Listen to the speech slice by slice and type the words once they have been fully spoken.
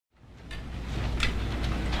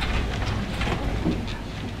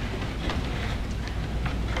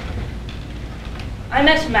I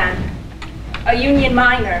met a man, a union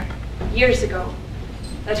miner, years ago,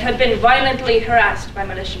 that had been violently harassed by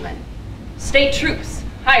militiamen, state troops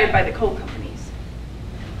hired by the coal companies.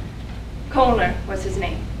 Colner was his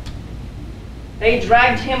name. They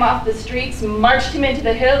dragged him off the streets, marched him into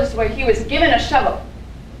the hills where he was given a shovel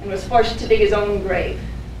and was forced to dig his own grave.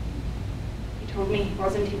 He told me he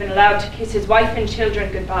wasn't even allowed to kiss his wife and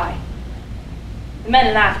children goodbye. The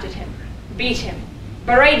men laughed at him, beat him,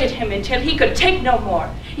 berated him until he could take no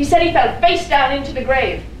more. He said he fell face down into the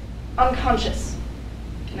grave, unconscious.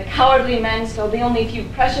 And the cowardly men stole the only few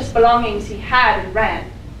precious belongings he had and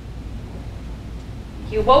ran.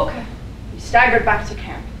 He awoke, he staggered back to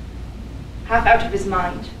camp, half out of his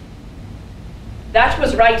mind. That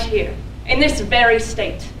was right here, in this very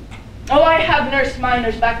state. Oh, I have nursed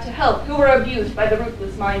miners back to health who were abused by the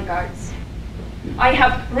ruthless mine guards. I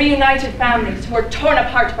have reunited families who were torn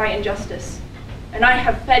apart by injustice. And I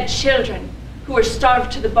have fed children who were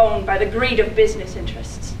starved to the bone by the greed of business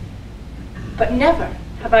interests. But never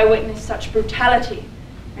have I witnessed such brutality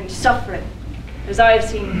and suffering as I have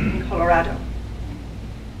seen in Colorado.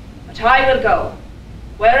 But I will go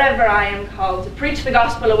wherever I am called to preach the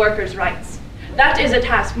gospel of workers' rights. That is a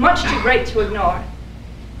task much too great to ignore.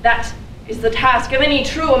 That is the task of any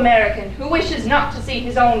true American who wishes not to see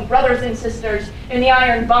his own brothers and sisters in the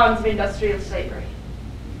iron bonds of industrial slavery.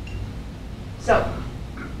 So,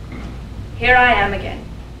 here I am again.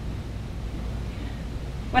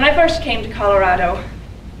 When I first came to Colorado,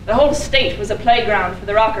 the whole state was a playground for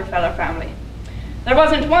the Rockefeller family. There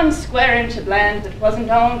wasn't one square inch of land that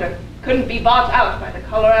wasn't owned or couldn't be bought out by the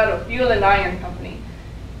Colorado Fuel and Iron Company.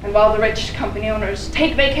 And while the rich company owners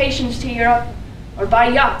take vacations to Europe or buy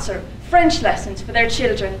yachts or French lessons for their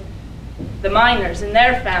children, the miners and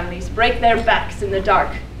their families break their backs in the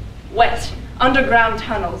dark, wet, underground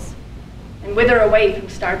tunnels and wither away from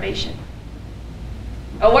starvation.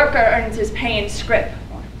 A worker earns his pay in scrip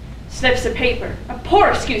or slips of paper, a poor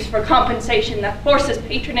excuse for compensation that forces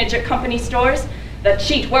patronage at company stores that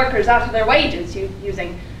cheat workers out of their wages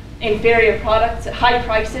using inferior products at high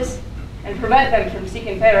prices and prevent them from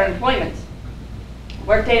seeking fair employment. A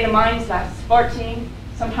workday in the mines lasts 14,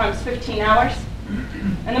 sometimes 15 hours,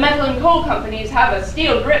 and the metal and coal companies have a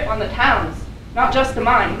steel grip on the towns, not just the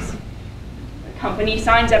mines. Company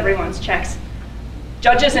signs everyone's checks.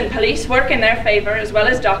 Judges and police work in their favor as well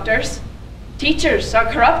as doctors. Teachers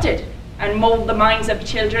are corrupted and mold the minds of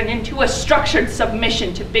children into a structured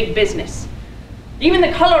submission to big business. Even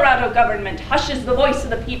the Colorado government hushes the voice of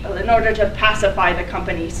the people in order to pacify the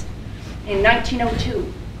companies. In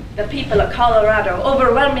 1902, the people of Colorado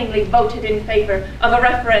overwhelmingly voted in favor of a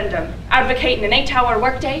referendum advocating an 8-hour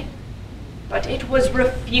workday, but it was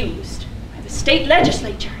refused by the state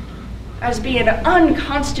legislature as being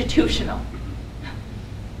unconstitutional.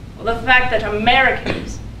 Well, the fact that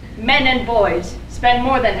Americans, men and boys, spend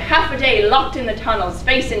more than half a day locked in the tunnels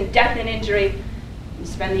facing death and injury, and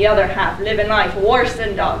spend the other half living life worse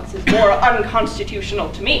than dogs is more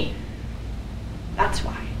unconstitutional to me. That's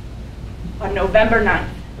why, on November 9th,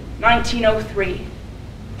 1903,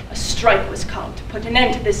 a strike was called to put an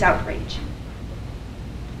end to this outrage.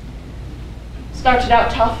 Started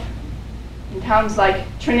out tough. In towns like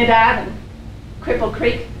Trinidad and Cripple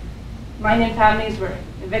Creek, mining families were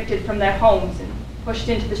evicted from their homes and pushed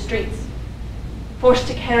into the streets, forced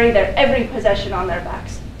to carry their every possession on their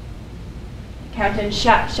backs. Camped in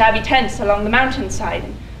shabby tents along the mountainside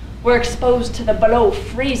and were exposed to the below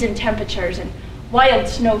freezing temperatures and wild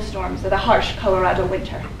snowstorms of the harsh Colorado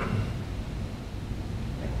winter.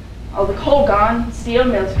 All the coal gone, steel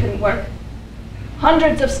mills couldn't work.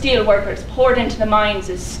 Hundreds of steel workers poured into the mines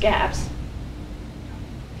as scabs.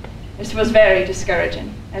 This was very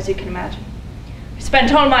discouraging, as you can imagine. I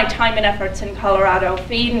spent all my time and efforts in Colorado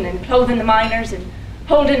feeding and clothing the miners and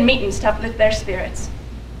holding meetings to uplift their spirits.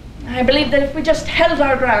 I believed that if we just held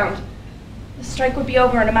our ground, the strike would be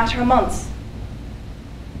over in a matter of months.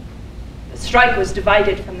 The strike was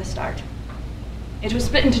divided from the start. It was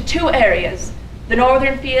split into two areas, the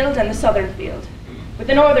northern field and the southern field, with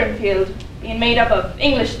the northern field being made up of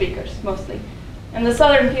English speakers, mostly, and the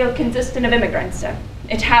southern field consisting of immigrants,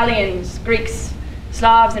 Italians, Greeks,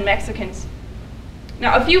 Slavs, and Mexicans.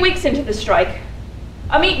 Now, a few weeks into the strike,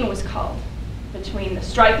 a meeting was called between the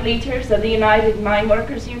strike leaders of the United Mine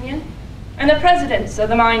Workers Union and the presidents of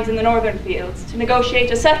the mines in the northern fields to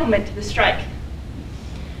negotiate a settlement to the strike.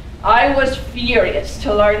 I was furious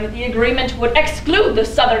to learn that the agreement would exclude the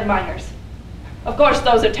southern miners. Of course,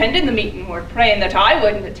 those attending the meeting were praying that I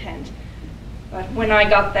wouldn't attend. But when I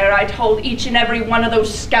got there, I told each and every one of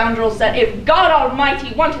those scoundrels that if God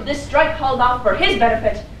Almighty wanted this strike called off for his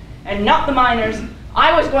benefit, and not the miners,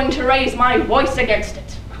 I was going to raise my voice against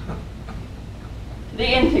it. To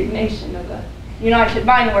the indignation of the United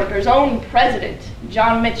Mine Workers' own president,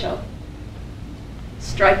 John Mitchell,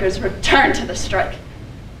 strikers returned to the strike.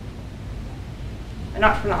 But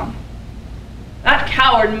not for long. That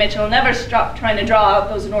coward Mitchell never stopped trying to draw out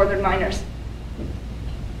those northern miners.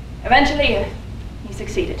 Eventually, he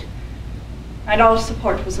succeeded, and all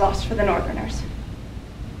support was lost for the northerners.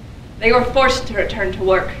 They were forced to return to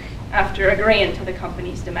work after agreeing to the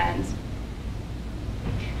company's demands.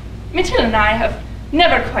 Mitchell and I have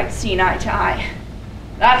never quite seen eye to eye.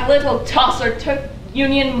 That little tosser took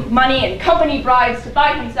union money and company bribes to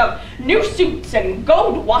buy himself new suits and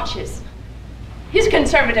gold watches. His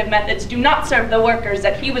conservative methods do not serve the workers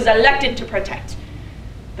that he was elected to protect.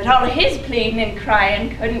 But all his pleading and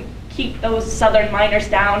crying couldn't keep those southern miners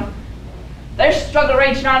down. Their struggle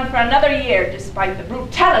raged on for another year despite the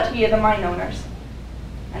brutality of the mine owners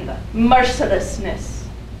and the mercilessness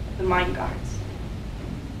of the mine guards.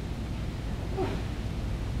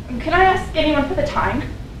 Can I ask anyone for the time?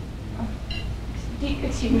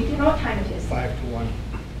 Excuse me, do you know what time it is? 5 to 1.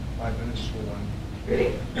 5 minutes to 1.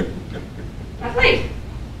 Really? That's late.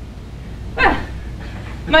 Well,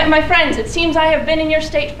 my friends, it seems I have been in your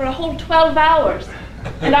state for a whole 12 hours,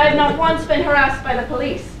 and I have not once been harassed by the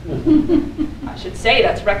police. I should say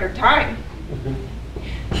that's record time.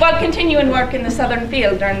 While continuing work in the southern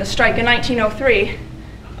field during the strike in 1903,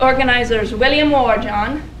 organizers William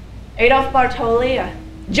Warjohn, Adolph Bartoli,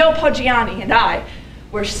 Joe Poggiani, and I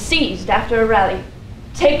were seized after a rally,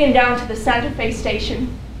 taken down to the Santa Fe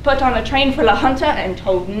station, put on a train for La Junta, and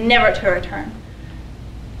told never to return.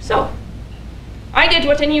 So, I did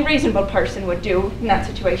what any reasonable person would do in that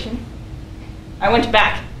situation. I went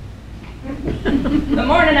back. The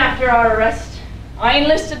morning after our arrest, I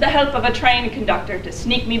enlisted the help of a train conductor to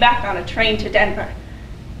sneak me back on a train to Denver.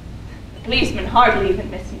 The policeman hardly even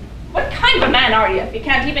missed me. What kind of a man are you if you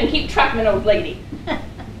can't even keep track of an old lady?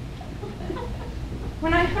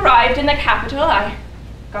 When I arrived in the capital, I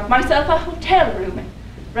got myself a hotel room and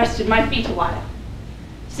rested my feet a while.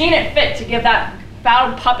 Seeing it fit to give that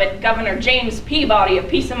foul puppet, Governor James Peabody, a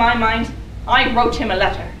piece of my mind, I wrote him a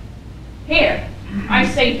letter. Here, I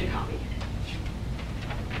saved a copy.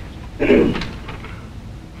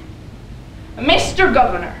 Mr.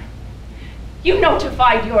 Governor, you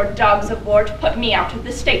notified your dogs of war to put me out of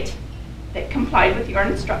the state. They complied with your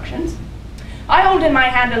instructions. I hold in my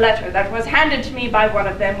hand a letter that was handed to me by one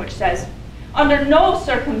of them which says, under no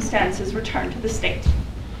circumstances return to the state.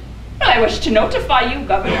 But I wish to notify you,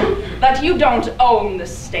 Governor, that you don't own the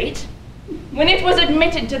state. When it was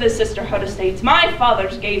admitted to the sisterhood estates, my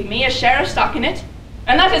fathers gave me a share of stock in it,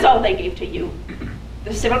 and that is all they gave to you.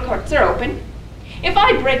 The civil courts are open. If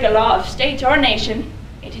I break a law of state or nation,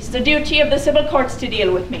 it is the duty of the civil courts to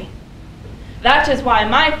deal with me. That is why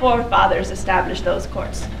my forefathers established those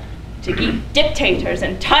courts, to keep dictators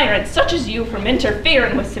and tyrants such as you from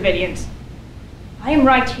interfering with civilians. I am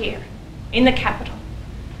right here, in the capital,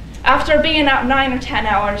 after being out 9 or 10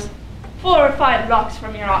 hours, 4 or 5 blocks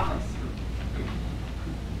from your office.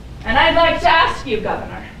 And I'd like to ask you,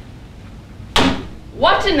 Governor,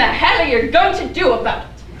 what in the hell are you going to do about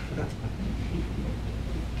it?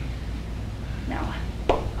 Now,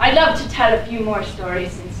 I'd love to tell a few more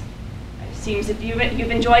stories, since it seems that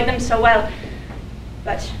you've enjoyed them so well,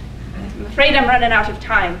 but I'm afraid I'm running out of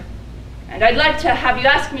time, and I'd like to have you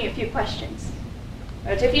ask me a few questions.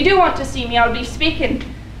 But if you do want to see me, I'll be speaking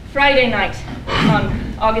Friday night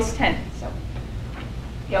on August 10th, so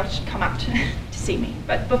you all should come out to see me.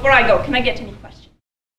 But before I go, can I get any